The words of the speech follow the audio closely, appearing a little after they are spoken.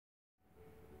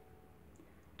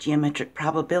Geometric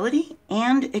probability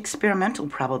and experimental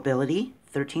probability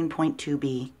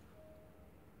 13.2b.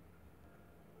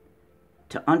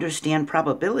 To understand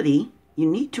probability, you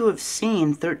need to have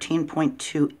seen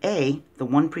 13.2a, the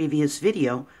one previous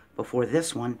video before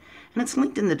this one, and it's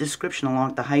linked in the description along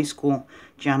with the high school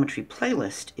geometry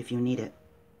playlist if you need it.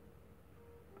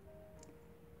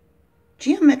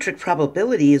 Geometric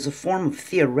probability is a form of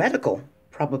theoretical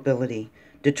probability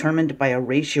determined by a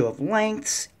ratio of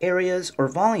lengths, areas, or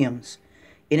volumes.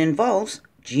 It involves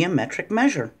geometric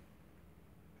measure.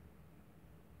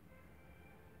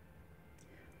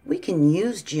 We can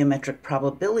use geometric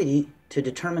probability to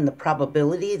determine the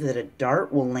probability that a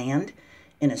dart will land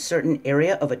in a certain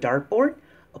area of a dartboard,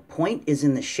 a point is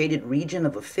in the shaded region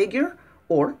of a figure,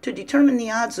 or to determine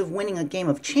the odds of winning a game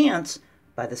of chance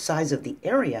by the size of the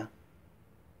area.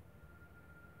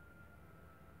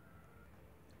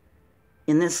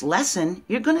 In this lesson,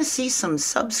 you're going to see some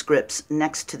subscripts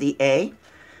next to the A.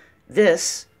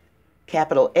 This,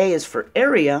 capital A, is for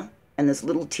area, and this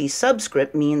little t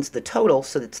subscript means the total,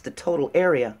 so it's the total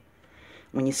area.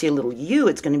 When you see a little u,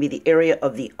 it's going to be the area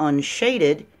of the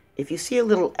unshaded. If you see a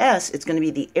little s, it's going to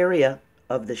be the area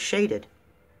of the shaded.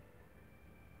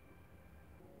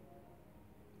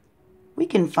 We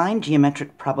can find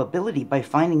geometric probability by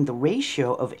finding the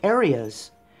ratio of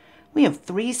areas. We have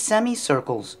 3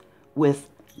 semicircles with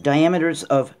diameters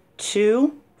of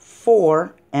 2,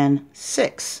 4, and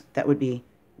 6. That would be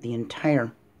the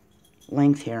entire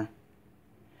length here.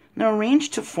 Now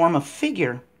arranged to form a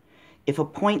figure, if a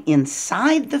point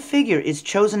inside the figure is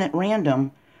chosen at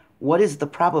random, what is the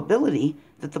probability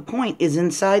that the point is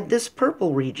inside this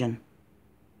purple region?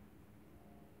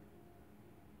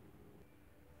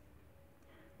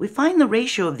 We find the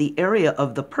ratio of the area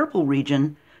of the purple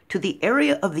region to the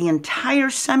area of the entire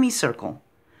semicircle.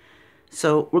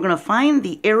 So we're going to find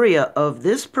the area of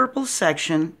this purple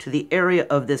section to the area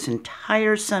of this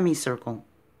entire semicircle.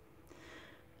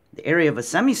 The area of a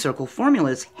semicircle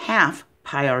formula is half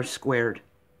pi r squared,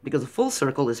 because a full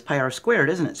circle is pi r squared,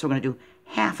 isn't it? So we're going to do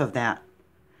half of that.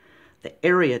 The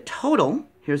area total,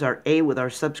 here's our A with our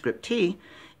subscript t,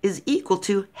 is equal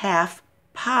to half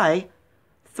pi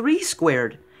 3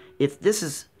 squared. If this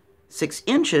is 6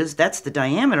 inches, that's the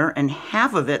diameter, and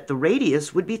half of it, the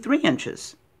radius, would be 3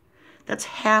 inches. That's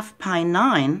half pi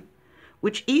 9,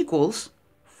 which equals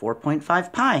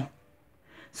 4.5 pi.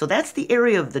 So that's the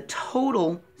area of the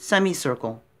total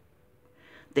semicircle.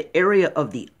 The area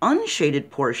of the unshaded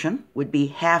portion would be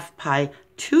half pi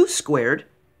 2 squared,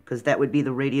 because that would be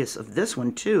the radius of this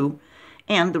one, 2,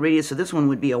 and the radius of this one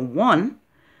would be a 1.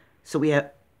 So we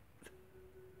have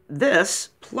this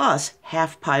plus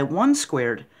half pi 1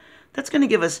 squared. That's going to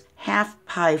give us half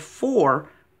pi 4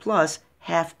 plus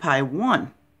half pi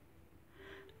 1.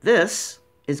 This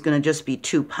is going to just be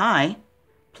 2 pi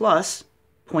plus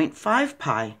 0.5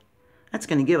 pi. That's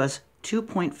going to give us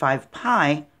 2.5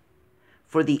 pi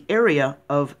for the area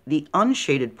of the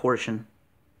unshaded portion.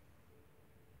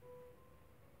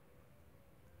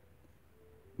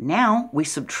 Now we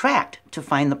subtract to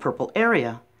find the purple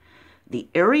area. The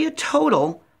area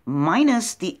total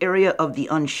minus the area of the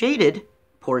unshaded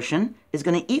portion is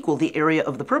going to equal the area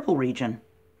of the purple region.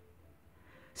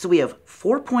 So we have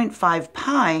 4.5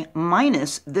 pi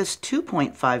minus this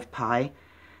 2.5 pi.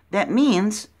 That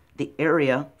means the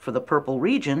area for the purple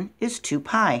region is 2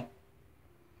 pi.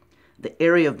 The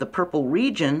area of the purple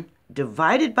region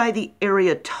divided by the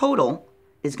area total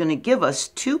is going to give us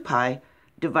 2 pi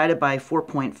divided by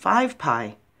 4.5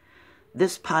 pi.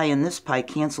 This pi and this pi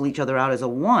cancel each other out as a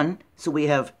 1, so we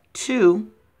have 2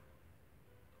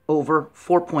 over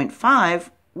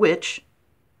 4.5, which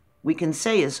we can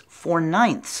say is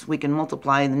 4/9. We can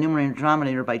multiply the numerator and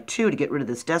denominator by 2 to get rid of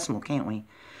this decimal, can't we?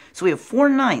 So we have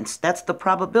 4/9. That's the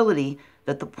probability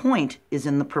that the point is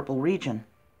in the purple region.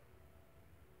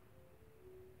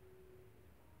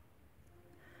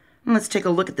 And let's take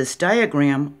a look at this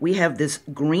diagram. We have this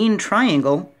green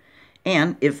triangle,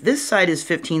 and if this side is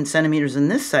 15 centimeters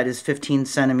and this side is 15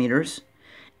 centimeters,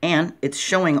 and it's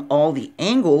showing all the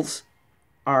angles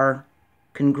are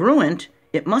congruent,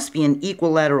 it must be an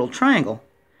equilateral triangle.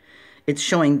 It's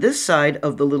showing this side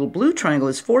of the little blue triangle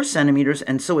is 4 centimeters,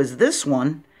 and so is this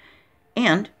one.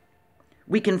 And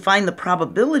we can find the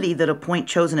probability that a point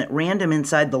chosen at random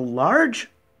inside the large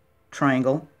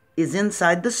triangle is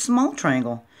inside the small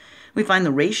triangle. We find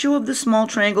the ratio of the small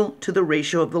triangle to the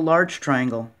ratio of the large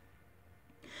triangle.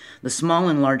 The small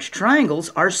and large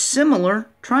triangles are similar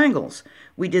triangles.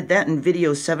 We did that in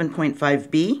video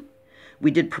 7.5b. We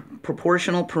did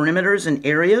proportional perimeters and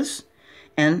areas,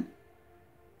 and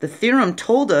the theorem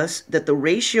told us that the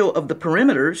ratio of the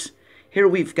perimeters Here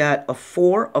we've got a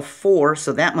 4,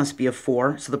 so that must be a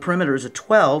 4. So the perimeter is a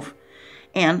 12.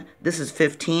 And this is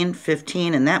 15,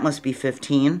 15, and that must be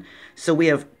 15. So we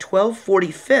have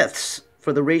 12/45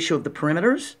 for the ratio of the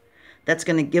perimeters. That's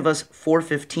going to give us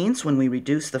 4/15 when we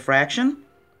reduce the fraction.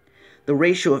 The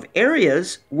ratio of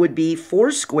areas would be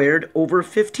 4 squared over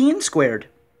 15 squared.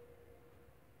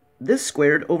 This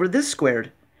squared over this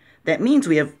squared. That means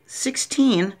we have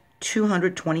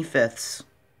 16/225.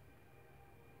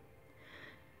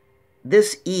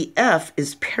 This EF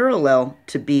is parallel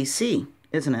to BC,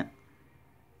 isn't it?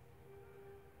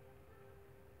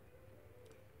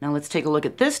 Now let's take a look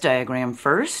at this diagram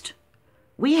first.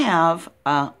 We have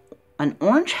an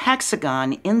orange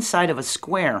hexagon inside of a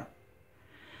square.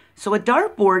 So a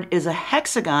dartboard is a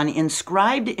hexagon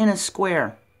inscribed in a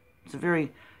square. It's a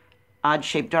very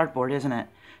odd-shaped dartboard, isn't it?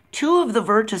 2 of the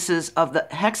vertices of the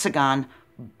hexagon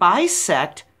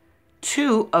bisect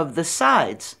 2 of the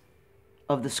sides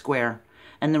of the square.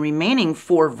 And the remaining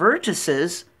 4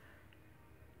 vertices,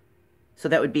 so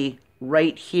that would be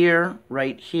right here,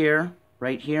 right here,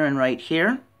 right here, and right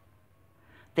here,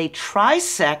 they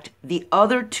trisect the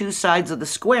other 2 sides of the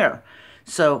square.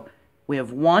 So we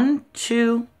have 1,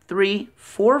 2, 3,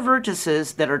 4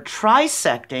 vertices that are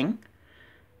trisecting.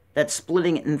 That's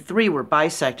splitting it in 3, where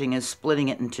bisecting is splitting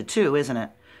it into 2, isn't it?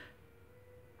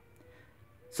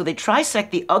 So they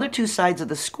trisect the other 2 sides of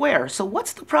the square. So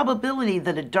what's the probability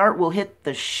that a dart will hit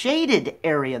the shaded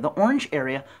area, the orange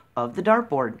area of the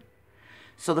dartboard?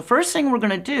 So the first thing we're going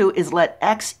to do is let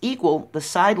x equal the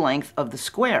side length of the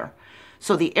square.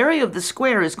 So the area of the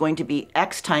square is going to be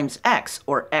x times x,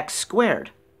 or x squared.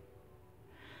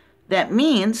 That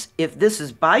means if this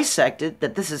is bisected,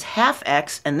 that this is half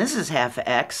x and this is half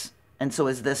x, and so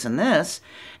is this and this.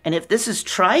 And if this is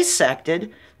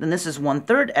trisected, then this is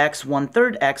 1/3 x,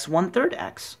 1/3 x, 1/3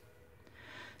 x.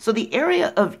 So the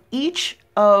area of each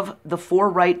of the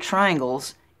 4 right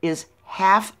triangles is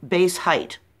half base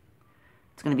height.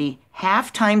 It's going to be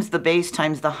half times the base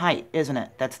times the height, isn't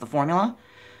it? That's the formula.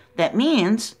 That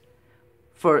means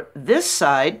for this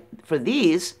side, for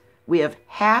these, we have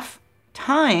half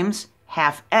times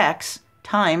half x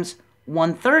times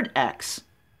 1/3 x,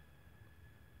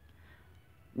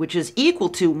 which is equal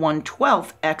to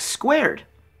 1/12 x squared.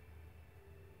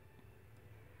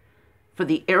 For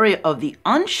the area of the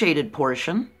unshaded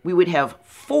portion, we would have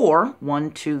 4,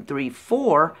 1, 2, 3,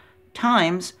 4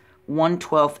 times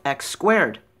 1/12 x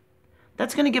squared.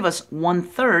 That's going to give us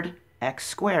 1/3 x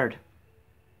squared.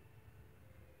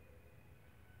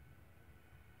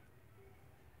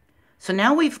 So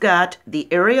now we've got the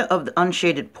area of the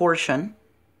unshaded portion.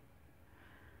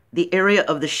 The area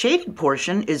of the shaded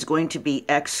portion is going to be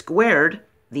x squared,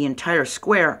 the entire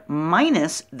square,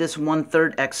 minus this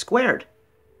 1/3 x squared.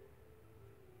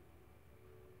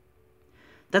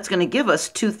 That's going to give us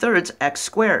 2/3 x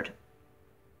squared.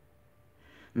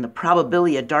 And the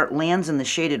probability a dart lands in the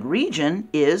shaded region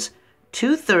is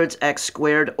 2/3 x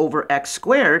squared over x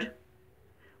squared.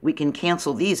 We can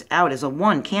cancel these out as a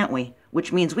 1, can't we?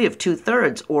 Which means we have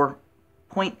 2/3, or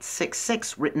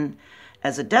 0.66, written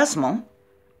as a decimal,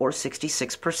 or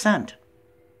 66%.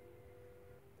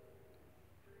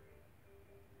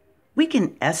 We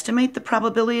can estimate the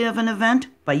probability of an event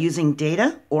by using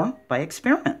data or by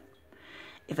experiment.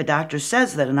 If a doctor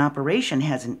says that an operation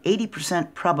has an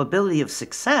 80% probability of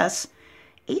success,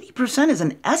 80% is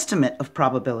an estimate of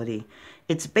probability.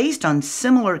 It's based on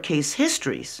similar case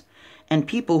histories and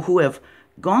people who have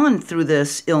gone through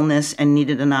this illness and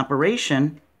needed an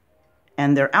operation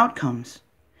and their outcomes.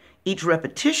 Each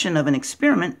repetition of an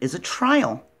experiment is a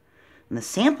trial, and the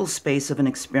sample space of an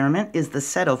experiment is the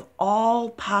set of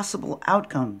all possible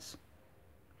outcomes.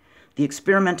 The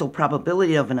experimental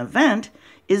probability of an event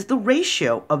is the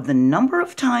ratio of the number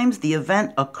of times the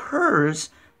event occurs,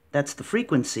 that's the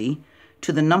frequency,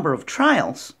 to the number of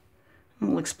trials.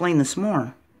 We'll explain this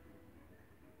more.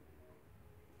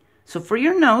 So for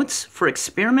your notes, for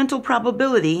experimental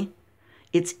probability,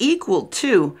 it's equal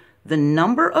to the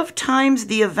number of times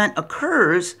the event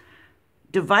occurs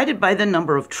divided by the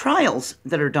number of trials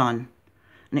that are done.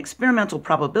 An experimental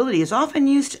probability is often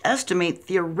used to estimate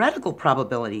theoretical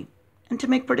probability and to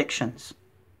make predictions.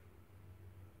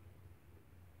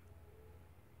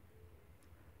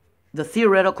 The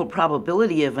theoretical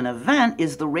probability of an event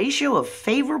is the ratio of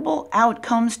favorable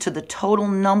outcomes to the total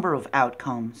number of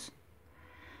outcomes.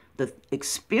 The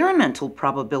experimental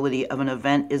probability of an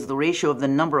event is the ratio of the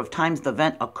number of times the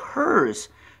event occurs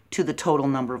to the total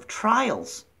number of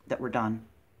trials that were done.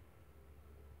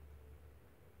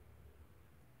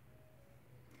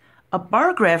 A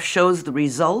bar graph shows the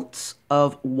results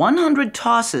of 100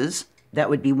 tosses, that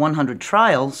would be 100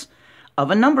 trials, of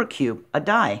a number cube, a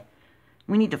die.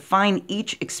 We need to find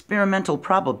each experimental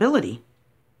probability.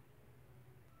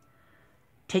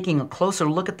 Taking a closer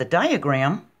look at the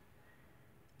diagram,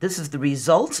 this is the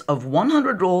results of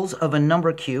 100 rolls of a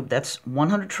number cube. That's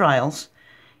 100 trials.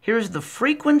 Here's the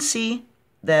frequency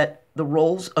that the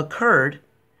rolls occurred.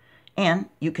 And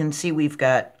you can see we've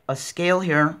got a scale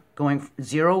here going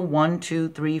 0, 1, 2,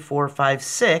 3, 4, 5,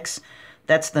 6.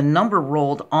 That's the number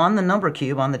rolled on the number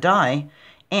cube, on the die.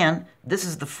 And this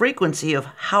is the frequency of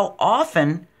how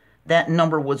often that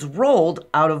number was rolled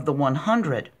out of the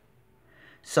 100.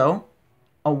 So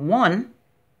a 1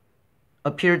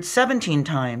 appeared 17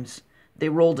 times. They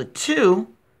rolled a 2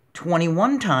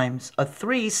 21 times, a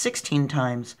 3 16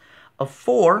 times, a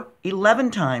 4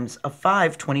 11 times, a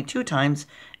 5 22 times,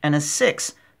 and a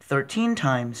 6 13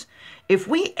 times. If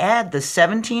we add the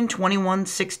 17, 21,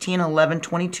 16, 11,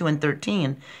 22, and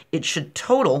 13, it should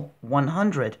total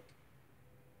 100.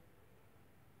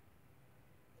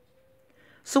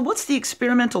 So what's the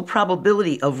experimental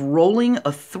probability of rolling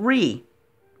a 3?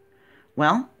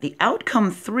 Well, the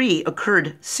outcome 3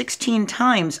 occurred 16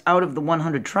 times out of the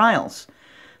 100 trials.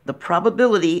 The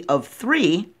probability of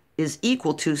 3 is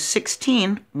equal to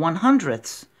 16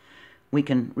 100ths. We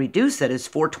can reduce that as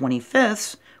 4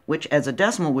 25ths, which as a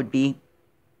decimal would be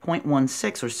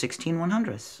 0.16 or 16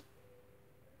 100ths.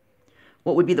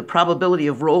 What would be the probability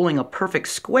of rolling a perfect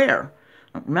square?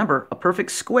 Remember, a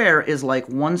perfect square is like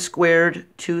 1 squared,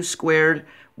 2 squared,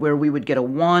 where we would get a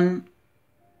 1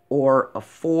 or a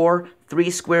 4. 3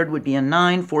 squared would be a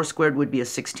 9. 4 squared would be a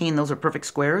 16. Those are perfect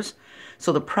squares.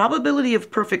 So the probability of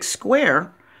perfect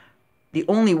square, the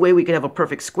only way we could have a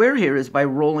perfect square here is by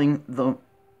rolling the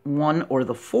 1 or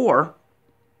the 4.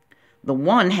 The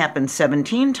 1 happened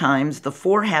 17 times. The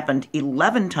 4 happened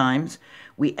 11 times.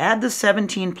 We add the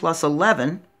 17 plus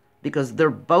 11, because they're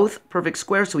both perfect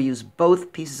squares, so we use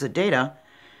both pieces of data,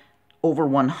 over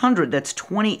 100. That's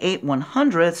 28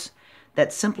 100ths.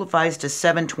 That simplifies to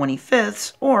 7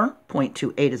 25ths, or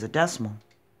 0.28 as a decimal.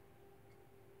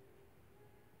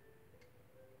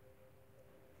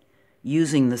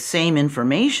 Using the same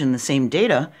information, the same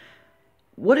data,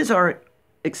 what is our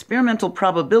experimental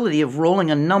probability of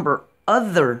rolling a number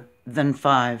other than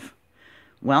 5?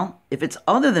 Well, if it's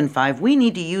other than 5, we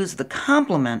need to use the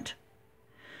complement.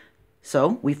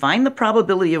 So we find the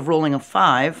probability of rolling a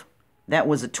 5. That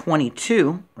was a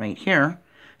 22 right here.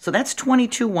 So that's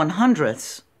 22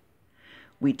 100ths.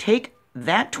 We take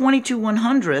that 22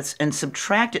 100ths and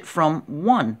subtract it from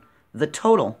 1, the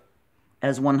total,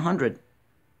 as 100.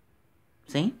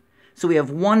 See? So we have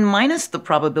 1 minus the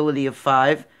probability of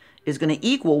 5 is going to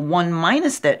equal 1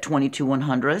 minus that 22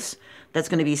 100ths. That's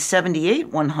going to be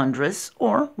 78 100ths,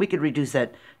 or we could reduce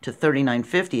that to 39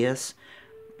 50ths,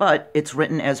 but it's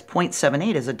written as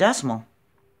 0.78 as a decimal.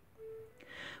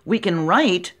 We can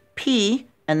write P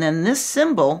and then this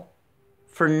symbol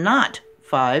for not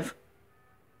 5.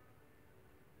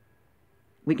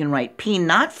 We can write P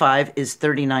not 5 is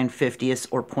 39 50ths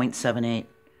or 0.78.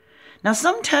 Now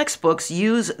some textbooks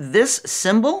use this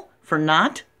symbol for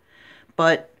not,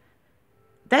 but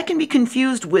that can be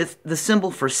confused with the symbol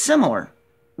for similar,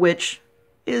 which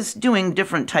is doing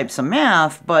different types of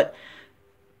math, but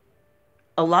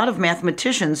a lot of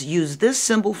mathematicians use this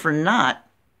symbol for not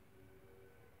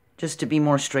just to be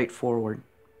more straightforward.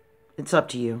 It's up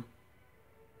to you.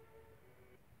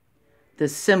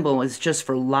 This symbol is just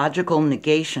for logical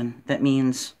negation. That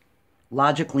means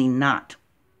logically not.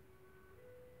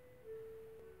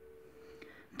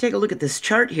 Take a look at this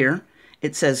chart here.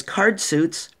 It says card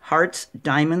suits, hearts,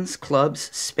 diamonds,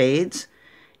 clubs, spades,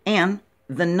 and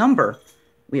the number.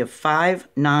 We have 5,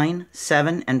 9,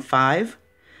 7, and 5.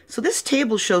 So this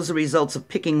table shows the results of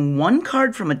picking one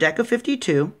card from a deck of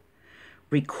 52,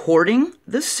 recording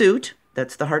the suit,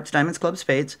 that's the hearts, diamonds, clubs,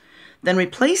 spades, then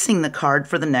replacing the card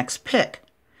for the next pick.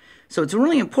 So it's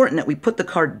really important that we put the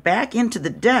card back into the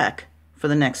deck for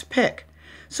the next pick.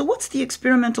 So what's the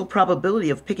experimental probability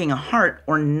of picking a heart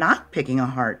or not picking a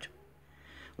heart?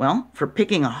 Well, for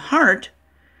picking a heart,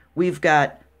 we've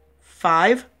got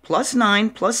 5 plus 9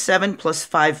 plus 7 plus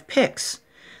 5 picks.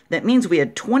 That means we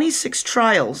had 26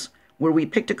 trials where we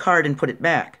picked a card and put it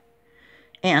back.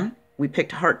 And we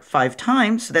picked heart 5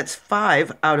 times, so that's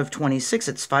 5 out of 26.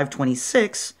 It's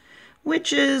 526,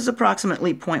 which is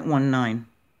approximately 0.19.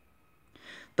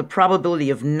 The probability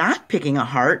of not picking a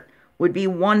heart would be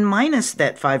 1 minus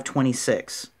that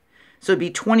 526. So it'd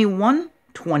be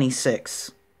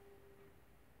 2126.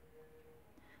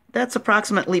 That's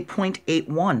approximately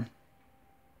 0.81.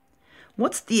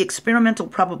 What's the experimental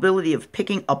probability of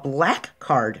picking a black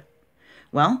card?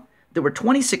 Well, there were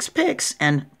 26 picks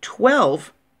and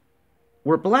 12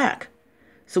 were black.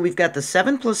 So we've got the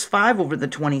 7 plus 5 over the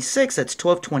 26, that's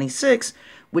 12/26,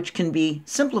 which can be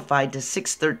simplified to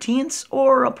 6/13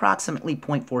 or approximately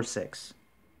 0.46.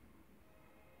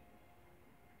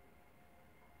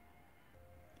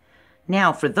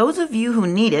 Now, for those of you who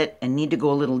need it and need to go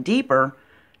a little deeper,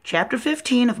 Chapter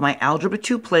 15 of my Algebra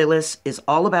 2 playlist is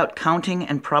all about counting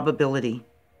and probability.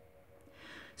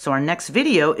 So our next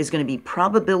video is going to be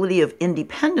probability of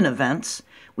independent events.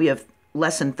 We have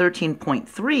lesson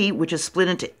 13.3, which is split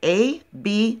into A,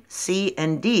 B, C,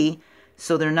 and D,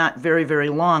 so they're not very, very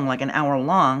long, like an hour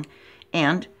long.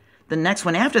 And the next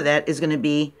one after that is going to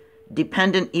be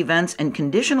dependent events and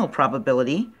conditional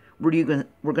probability. We're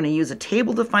going to use a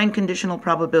table to find conditional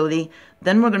probability.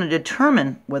 Then we're going to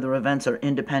determine whether events are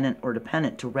independent or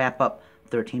dependent to wrap up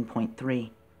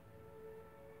 13.3.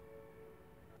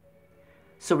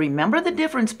 So remember the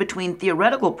difference between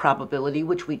theoretical probability,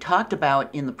 which we talked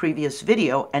about in the previous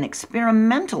video, and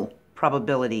experimental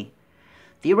probability.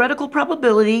 Theoretical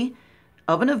probability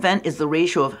of an event is the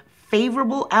ratio of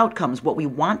favorable outcomes, what we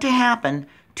want to happen,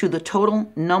 to the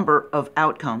total number of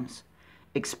outcomes.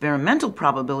 Experimental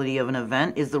probability of an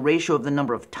event is the ratio of the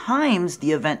number of times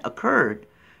the event occurred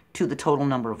to the total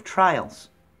number of trials.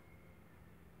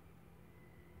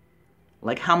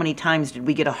 Like how many times did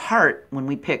we get a heart when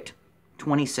we picked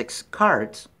 26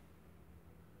 cards?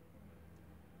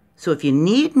 So if you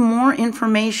need more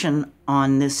information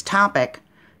on this topic,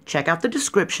 check out the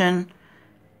description.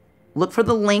 Look for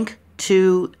the link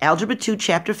to Algebra 2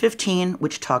 Chapter 15,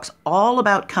 which talks all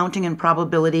about counting and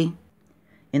probability.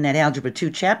 In that Algebra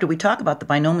 2 chapter, we talk about the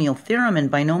binomial theorem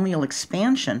and binomial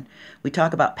expansion. We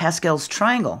talk about Pascal's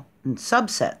triangle and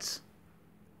subsets,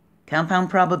 compound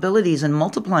probabilities and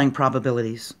multiplying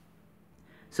probabilities.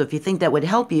 So if you think that would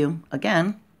help you,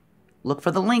 again, look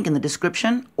for the link in the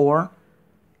description or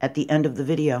at the end of the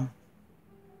video.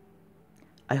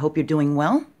 I hope you're doing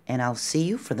well, and I'll see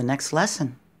you for the next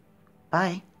lesson.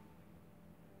 Bye.